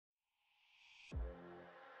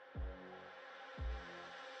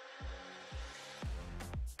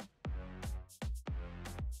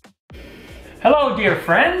Hello dear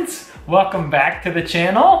friends, welcome back to the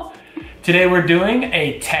channel. Today we're doing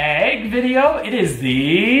a tag video. It is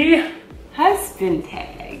the husband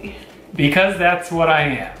tag. Because that's what I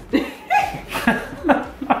am.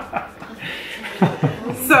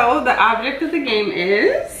 So the object of the game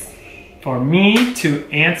is? For me to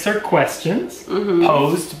answer questions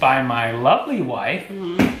posed by my lovely wife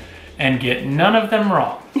and get none of them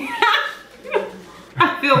wrong.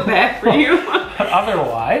 I feel bad for you.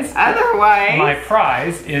 Otherwise, my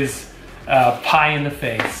prize is pie in the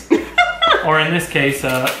face. Or in this case,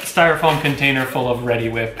 a styrofoam container full of Ready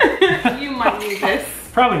Whip. You might need this.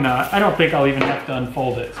 Probably not. I don't think I'll even have to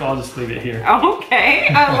unfold it, so I'll just leave it here. Okay,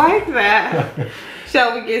 I like that.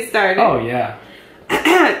 Shall we get started? Oh, yeah.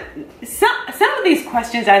 Some of these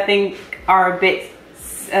questions I think are a bit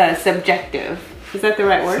subjective. Is that the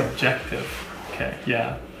right word? Subjective. Okay,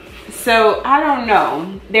 yeah. So, I don't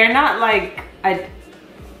know. They're not like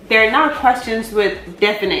they're not questions with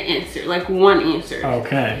definite answer, like one answer.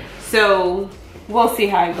 Okay. So, we'll see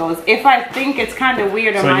how it goes. If I think it's kind of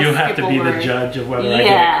weird, I might skip over. So you have to be the judge of whether I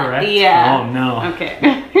get it correct? Yeah. Oh, no. Okay.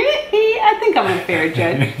 I think I'm a fair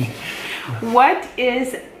judge. What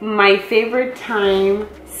is my favorite time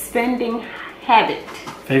spending habit?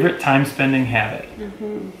 Favorite time spending habit?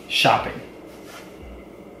 Shopping.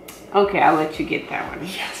 Okay, I'll let you get that one.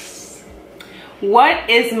 Yes. What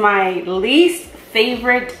is my least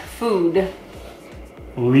favorite food?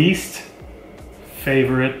 Least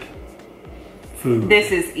favorite food.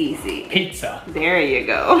 This is easy. Pizza. There you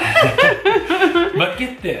go. But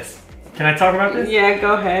get this. Can I talk about this? Yeah,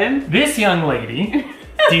 go ahead. This young lady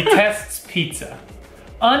detests pizza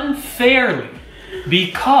unfairly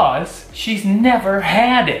because she's never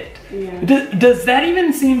had it. Yeah. Does that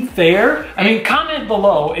even seem fair? I mean, comment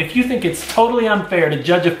below if you think it's totally unfair to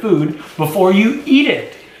judge a food before you eat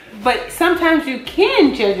it. But sometimes you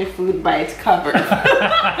can judge a food by its cover.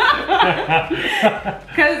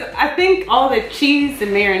 Because I think all the cheese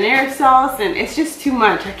and marinara sauce, and it's just too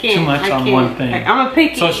much. I can't. Too much on one thing. I'm a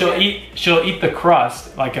picky. So she'll eat the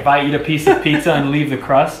crust. Like if I eat a piece of pizza and leave the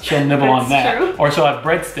crust, she'll nibble on that. True. Or she'll have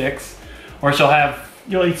breadsticks. Or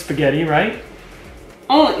you'll eat spaghetti, right?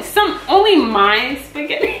 Only my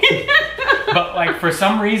spaghetti. But like for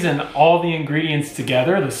some reason, all the ingredients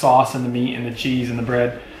together, the sauce and the meat and the cheese and the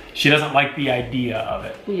bread, she doesn't like the idea of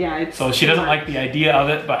it. Yeah. So she doesn't like the idea of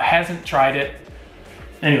it, but hasn't tried it.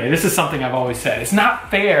 Anyway, this is something I've always said. It's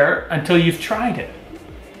not fair until you've tried it.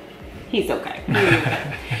 He's okay.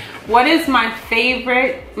 What is my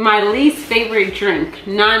least favorite drink?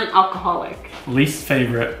 Non-alcoholic. Least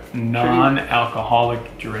favorite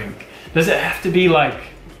non-alcoholic drink. Does it have to be like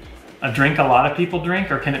a drink a lot of people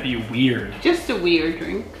drink, or can it be weird? Just a weird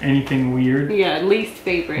drink. Anything weird? Yeah, least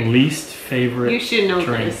favorite. Least favorite. You should know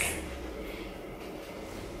drink. this.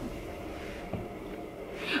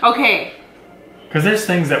 Okay. Because there's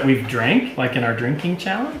things that we've drank, like in our drinking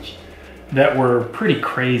challenge, that were pretty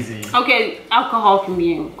crazy. Okay, alcohol can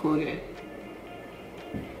be included.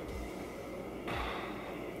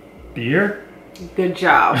 Beer? Good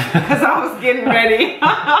job, because I was getting ready.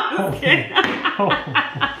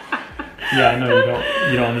 Yeah, I know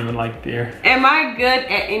you don't even like beer. Am I good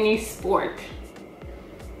at any sport?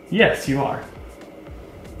 Yes, you are.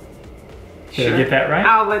 Did Sure. I get that right?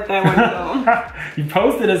 I'll let that one go. You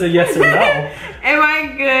posed it as a yes or no. Am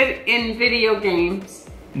I good in video games?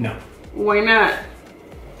 No. Why not?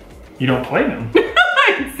 You don't play them.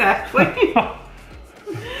 Exactly.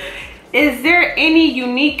 Is there any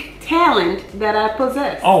unique talent that I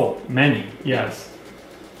possess? Oh, many, yes.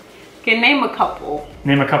 Can name a couple.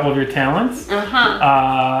 Name a couple of your talents?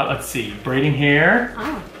 Let's see, braiding hair.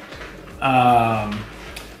 Oh.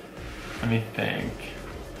 Let me think.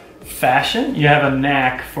 Fashion, you have a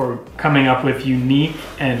knack for coming up with unique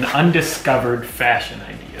and undiscovered fashion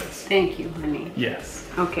ideas. Thank you, honey. Yes.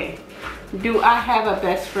 Okay. Do I have a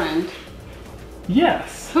best friend?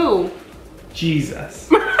 Yes. Who? Jesus.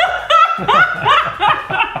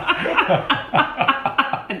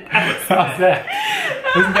 How's that?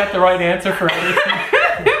 Isn't that the right answer for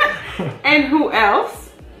everything? And who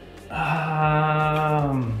else?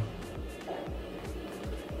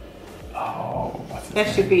 Oh, what's his That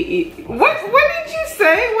name? should be What did you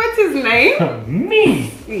say? What's his name?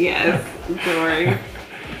 Me. Yes, Dory.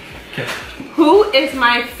 Okay. Who is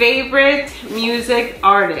my favorite music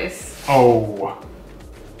artist? Oh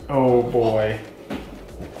boy.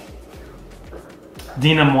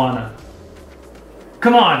 Dina Moana.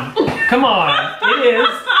 Come on.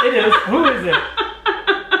 It is. Who is it?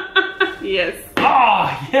 Yes. Oh,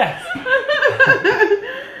 yes.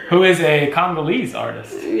 Who is a Congolese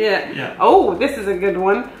artist. Yeah. Oh, this is a good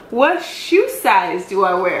one. What shoe size do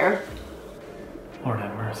I wear?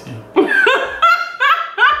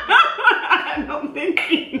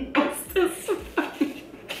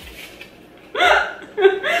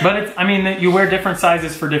 But it's, I mean, you wear different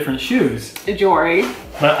sizes for different shoes. Jory.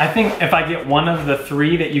 But I think if I get one of the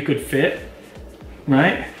 3 that you could fit,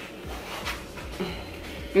 right?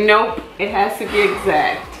 Nope, it has to be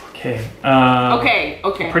exact. Okay.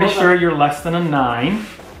 Okay. Pretty sure you're less than a 9.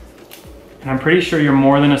 And I'm pretty sure you're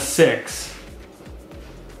more than a 6.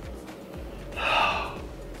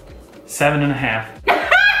 7.5.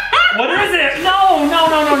 What is it? No.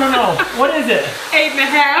 What is it? 8.5.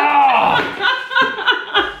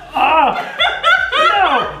 Oh, no.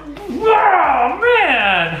 Oh,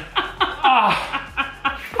 man.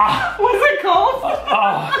 Was it cold?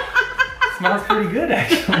 Smells pretty good,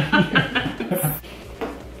 actually.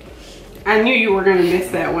 I knew you were gonna miss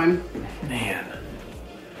that one. Man.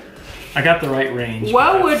 I got the right range.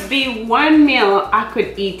 What would be one meal I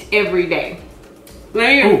could eat every day? Let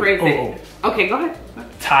me rephrase it. Okay, go ahead.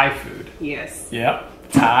 Thai food. Yes. Yep.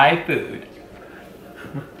 Thai food.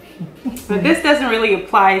 But this doesn't really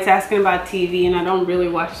apply. It's asking about TV, and I don't really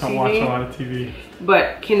watch TV. I don't watch a lot of TV.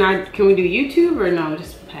 But can we do YouTube or no?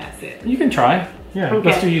 Just pass it. You can try. Yeah, okay.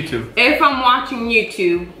 Let's do YouTube. If I'm watching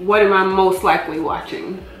YouTube, what am I most likely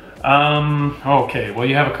watching? Okay, well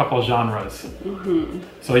you have a couple of genres.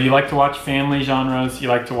 So you like to watch family genres, you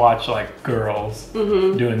like to watch like girls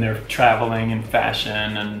doing their traveling and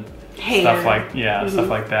fashion and stuff like, stuff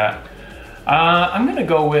like that. I'm gonna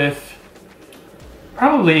go with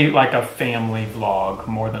probably like a family vlog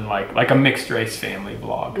more than like a mixed race family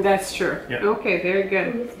vlog. That's true. Yeah. Okay, very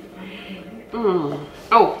good.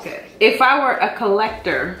 Okay. If I were a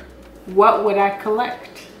collector, what would I collect?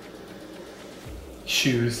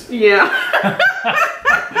 Shoes. Yeah.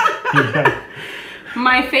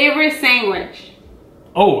 My favorite sandwich.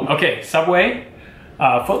 Oh, okay. Subway,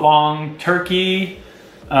 foot long turkey.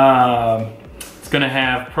 It's gonna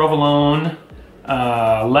have provolone,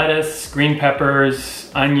 lettuce, green peppers,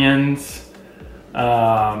 onions. Do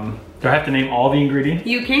I have to name all the ingredients?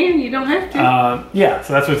 You can. You don't have to. Yeah.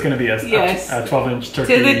 So that's what it's gonna be. A 12-inch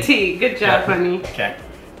turkey. To the T. Good job, honey. Okay.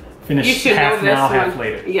 Finish half now, half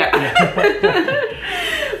later. Yeah.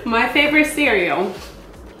 My favorite cereal.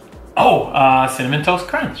 Oh, Cinnamon Toast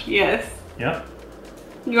Crunch. Yes. Yep.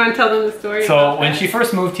 You want to tell them the story? So when she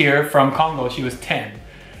first moved here from Congo, she was 10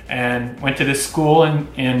 and went to this school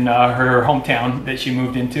in her hometown that she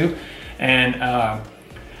moved into, and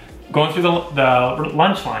going through the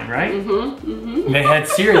lunch line, right? They had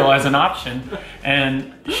cereal as an option,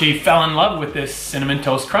 and she fell in love with this Cinnamon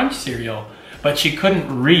Toast Crunch cereal. But she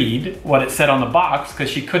couldn't read what it said on the box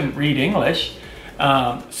because she couldn't read English.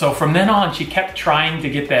 So from then on, she kept trying to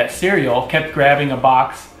get that cereal, kept grabbing a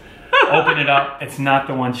box, open it up, it's not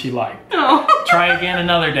the one she liked. Oh. Try again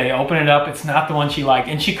another day, open it up, it's not the one she liked.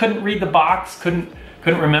 And she couldn't read the box, couldn't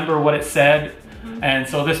remember what it said. And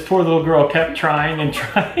so this poor little girl kept trying and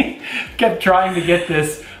trying, kept trying to get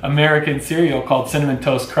this American cereal called Cinnamon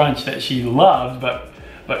Toast Crunch that she loved, but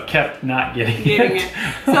kept not getting it.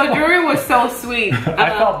 So Drury was so sweet.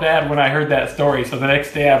 I felt bad when I heard that story, so the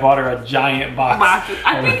next day I bought her a giant box.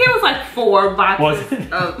 I think it was like 4 boxes. Was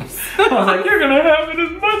it? I was like, you're gonna have it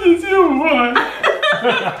as much as you want.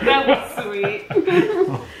 That was sweet.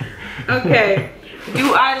 Okay.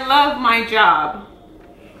 Do I love my job?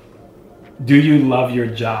 Do you love your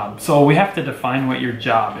job? So we have to define what your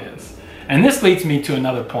job is. And this leads me to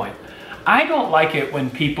another point. I don't like it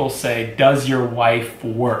when people say, does your wife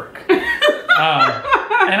work?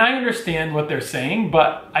 And I understand what they're saying,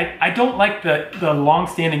 but I don't like the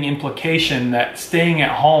long-standing implication that staying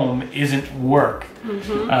at home isn't work.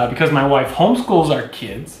 Because my wife homeschools our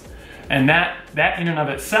kids, and that in and of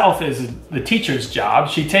itself is the teacher's job.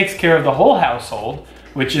 She takes care of the whole household,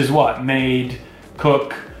 which is what? Maid,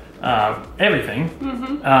 cook, everything.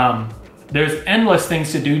 There's endless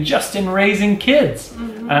things to do just in raising kids.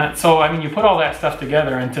 So, I mean, you put all that stuff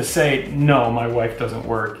together, and to say, no, my wife doesn't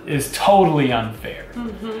work is totally unfair.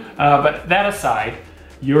 But that aside,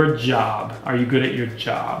 your job, are you good at your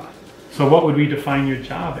job? So what would we define your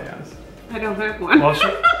job as? I don't have one. Well,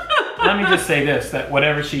 let me just say this, that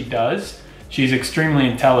whatever she does, she's extremely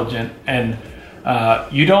intelligent, and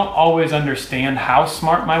you don't always understand how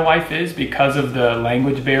smart my wife is because of the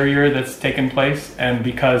language barrier that's taken place, and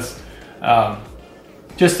because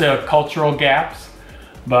just the cultural gaps.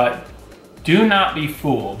 But do not be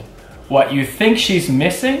fooled. What you think she's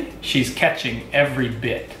missing, she's catching every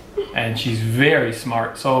bit. And she's very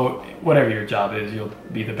smart. So whatever your job is, you'll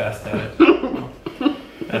be the best at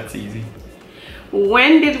it. That's easy.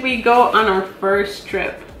 When did we go on our first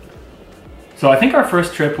trip? So I think our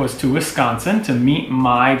first trip was to Wisconsin to meet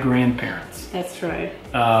my grandparents. That's right.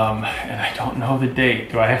 And I don't know the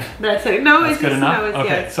date. Do I have? That's it. No, that's it's good just, enough. No, it's,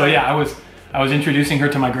 okay. yeah, so yeah, I was introducing her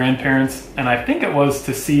to my grandparents, and I think it was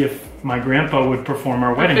to see if my grandpa would perform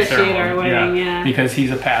our wedding ceremony. Our wedding, yeah. Because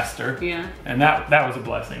he's a pastor. Yeah. And that was a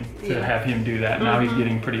blessing to have him do that. Now he's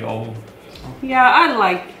getting pretty old. Yeah,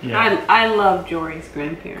 I love Jory's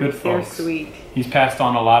grandparents. Good folks. They're sweet. He's passed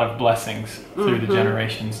on a lot of blessings through the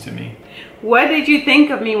generations to me. What did you think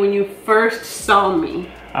of me when you first saw me?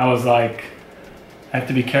 I was like, I have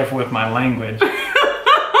to be careful with my language.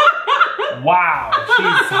 Wow,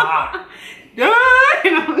 she's hot.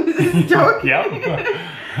 I was just joking.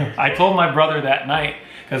 Yep. I told my brother that night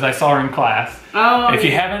because I saw her in class. Oh, if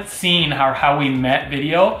you haven't seen our How We Met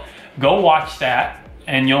video, go watch that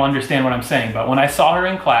and you'll understand what I'm saying. But when I saw her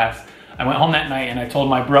in class, I went home that night and I told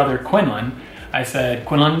my brother Quinlan, I said,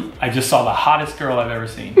 Quinlan, I just saw the hottest girl I've ever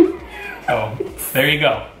seen. So there you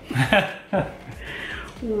go.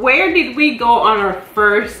 Where did we go on our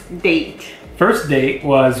first date? First date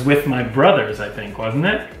was with my brothers, I think, wasn't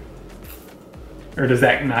it? Or does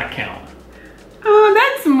that not count? Oh,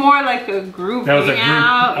 that's more like a group. That was a group.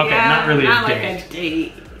 Out. Okay, yeah, not really not a date. Like a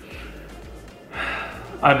date.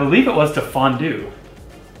 I believe it was to fondue.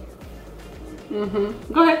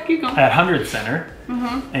 Go ahead, keep going. At 100 Center.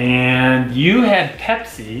 And you had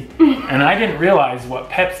Pepsi, and I didn't realize what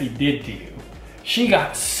Pepsi did to you. She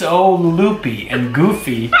got so loopy and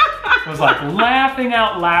goofy. Was like laughing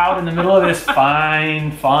out loud in the middle of this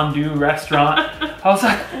fine fondue restaurant. I was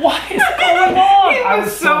like, what is going on? I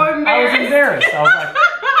was so embarrassed. I was embarrassed. I was like,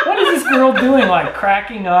 what is this girl doing? Like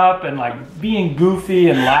cracking up and like being goofy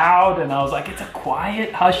and loud. And I was like, it's a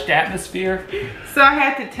quiet, hushed atmosphere. So I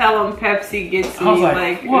had to tell him Pepsi gets me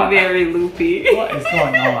like very loopy. What is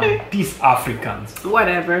going on? These Africans.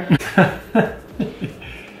 Whatever.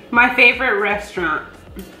 My favorite restaurant.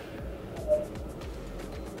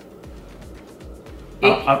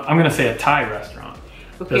 I'm gonna say a Thai restaurant.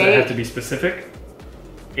 Okay. Does it have to be specific?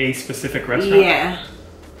 A specific restaurant? Yeah.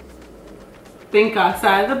 Think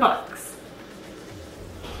outside the box.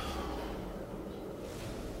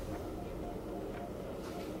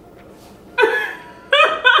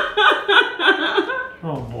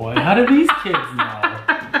 Oh boy, how do these kids know?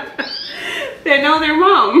 They know their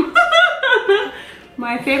mom.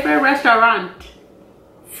 My favorite restaurant.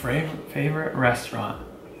 Favorite restaurant.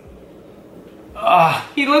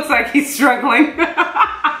 He looks like he's struggling.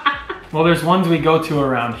 Well, there's ones we go to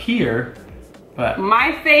around here, but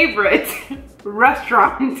my favorite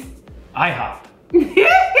restaurant. IHOP.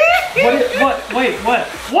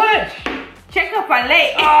 What?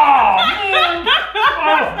 Chick-fil-A. Oh man!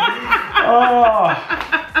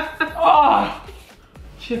 Oh.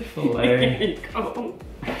 Chick-fil-A. There you go.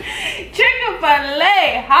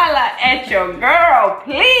 Chick-fil-A, holla at your girl,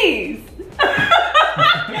 please.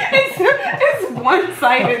 it's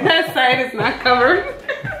one-sided. That side is not covered.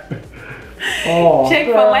 Oh,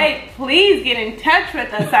 Chick-fil-A, please get in touch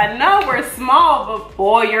with us. I know we're small, but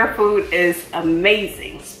boy, your food is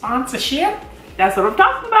amazing. Sponsorship? That's what I'm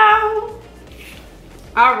talking about.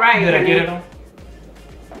 All right. Did I get it all?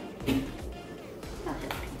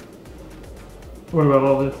 What about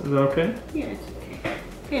all this? Is that okay? Yeah, it's okay.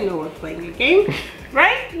 You know we're playing a game,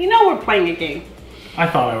 right? You know we're playing a game. I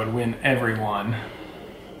thought I would win every one.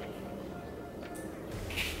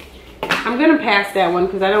 I'm gonna pass that one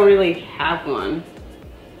because I don't really have one.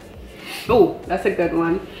 Oh, that's a good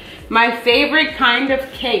one. My favorite kind of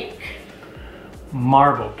cake.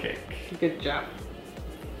 Marble cake. Good job.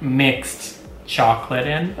 Mixed chocolate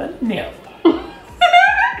and vanilla.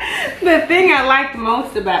 The thing I like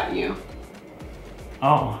most about you.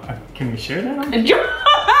 Oh, can we share that?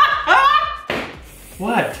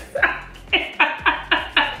 What?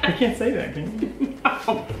 I can't say that, can you?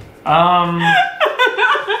 No.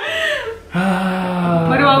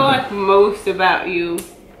 What do I like most about you?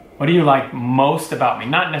 What do you like most about me?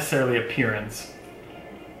 Not necessarily appearance.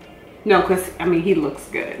 No, because, I mean, he looks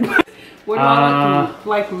good. What do I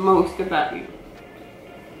like most about you?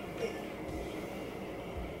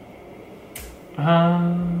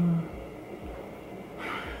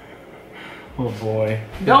 Oh boy.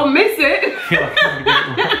 Don't miss it.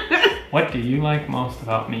 What do you like most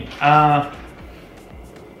about me?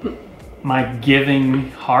 My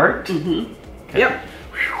giving heart. Mm-hmm. Okay. Yep.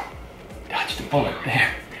 Whew. Dodged a bullet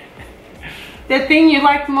there. The thing you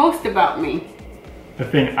like most about me. The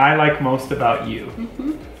thing I like most about you.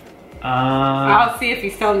 Mm-hmm. I'll see if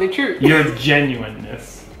he's telling the truth. Your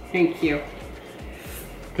genuineness. Thank you.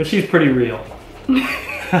 Because she's pretty real.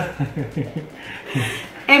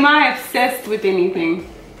 Am I obsessed with anything?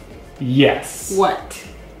 Yes. What?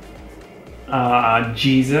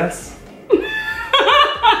 Jesus.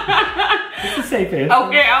 It's a safe answer.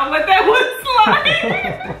 Okay, I'll let that one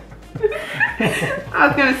slide. I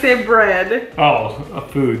was gonna say bread. Oh,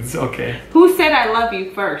 foods, okay. Who said I love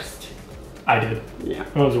you first? I did. Yeah.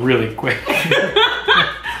 That was really quick.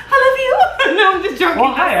 I love you. No, I'm just joking.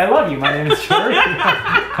 Well, hi, I love you. My name is George.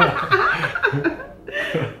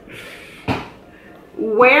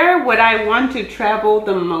 Where would I want to travel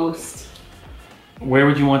the most? Where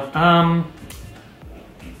would you want, where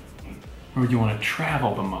would you want to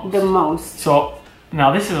travel the most? The most. So,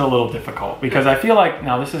 now this is a little difficult because I feel like,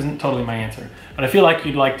 now this isn't totally my answer, but I feel like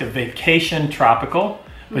you'd like to vacation tropical,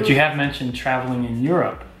 but you have mentioned traveling in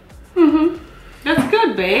Europe. Mm-hmm. That's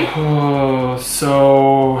good, babe. Oh,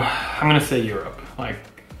 so I'm gonna say Europe. Like,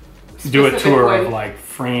 do a tour of like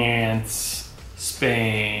France,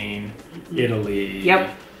 Spain, Italy.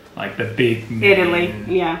 Yep. Like the big main, Italy,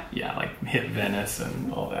 yeah. Yeah, like hit Venice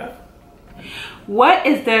and all that. What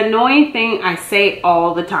is the annoying thing I say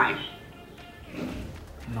all the time?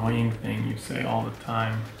 Annoying thing you say all the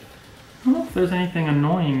time. I don't know if there's anything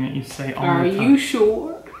annoying that you say all the time. Are you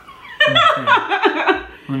sure?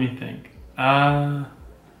 Let me think. Oh,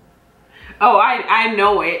 I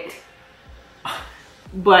know it.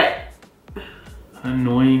 But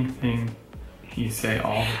annoying thing you say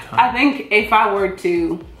all the time. I think if I were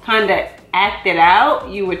to kind of act it out,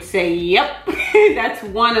 you would say, yep. That's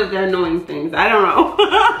one of the annoying things. I don't know.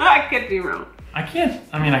 I could be wrong. I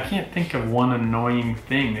can't think of one annoying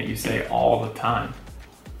thing that you say all the time.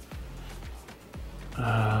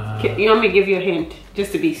 You want me to give you a hint,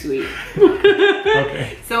 just to be sweet?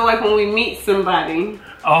 Okay. So like when we meet somebody.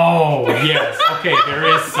 Oh, yes. Okay, there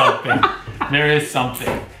is something. There is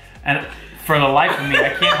something. And for the life of me, I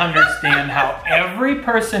can't understand how every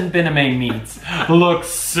person Biname meets looks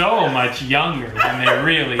so much younger than they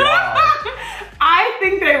really are. I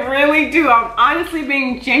think they really do. I'm honestly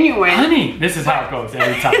being genuine. Honey, this is how it goes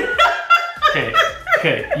every time.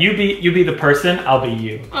 Okay. You be the person, I'll be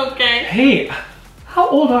you. Okay. Hey, how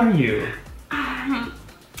old are you? I'm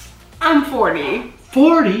 40.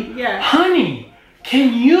 40? Yeah. Honey,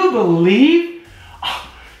 can you believe?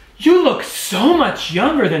 You look so much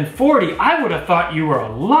younger than 40. I would have thought you were a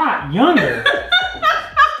lot younger.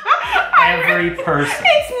 Every person.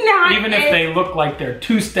 It's not. Even if they look like they're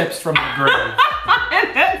 2 steps from the grave.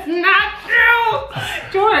 That's not true.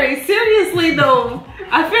 Jory, seriously though,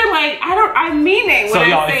 I feel like I mean it when So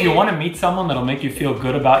y'all, I say if you want to meet someone that'll make you feel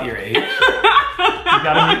good about your age, you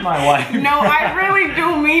gotta meet my wife. No, I really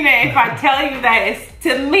do mean it if I tell you that it's,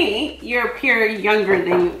 to me, you appear younger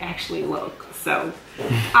than you actually look. So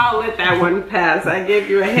I'll let that one pass. I gave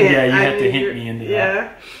you a hint. Yeah, you have to hint me into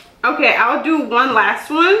that. Yeah. Okay, I'll do one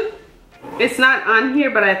last one. It's not on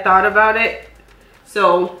here, but I thought about it.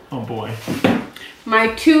 So. Oh boy.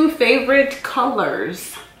 My 2 favorite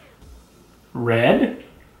colors. Red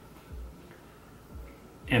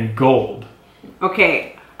and gold.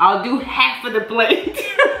 Okay, I'll do half of the plate.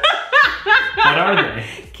 What are they?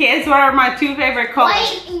 Kids, what are my 2 favorite colors?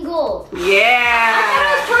 White and gold. Yeah. I thought it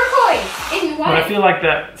was turquoise and white. But I feel like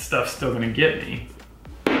that stuff's still gonna get me.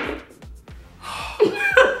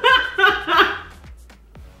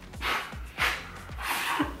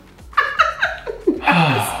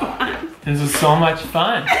 This is so much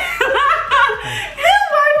fun. Why do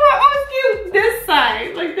I ask you this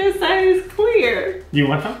side? Like this side is clear. You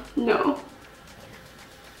want some? No.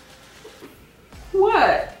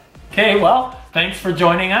 What? Okay, well, thanks for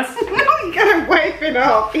joining us. No, you gotta wipe it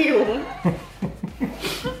off. Ew.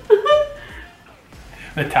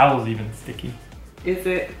 The towel's even sticky. Is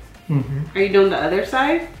it? Mm-hmm. Are you doing the other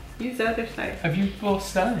side? Use the other side. Have you both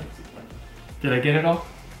sides? Did I get it all?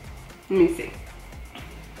 Let me see.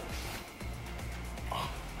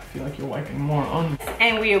 I feel like you're wiping more on me.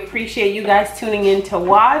 And we appreciate you guys tuning in to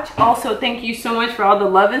watch. Also, thank you so much for all the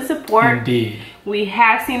love and support. Indeed. We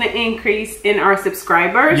have seen an increase in our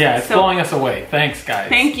subscribers. Yeah, it's blowing us away. Thanks, guys.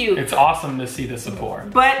 Thank you. It's awesome to see the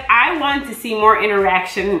support. But I want to see more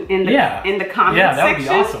interaction in the comment yeah, that would section. be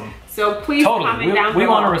awesome. So please comment down below. We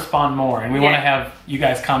want to respond more, and we want to have you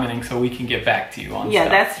guys commenting so we can get back to you on stuff.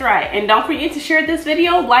 That's right. And don't forget to share this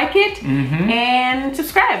video, like it, and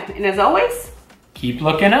subscribe. And as always, keep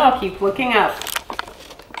looking up. Keep looking up.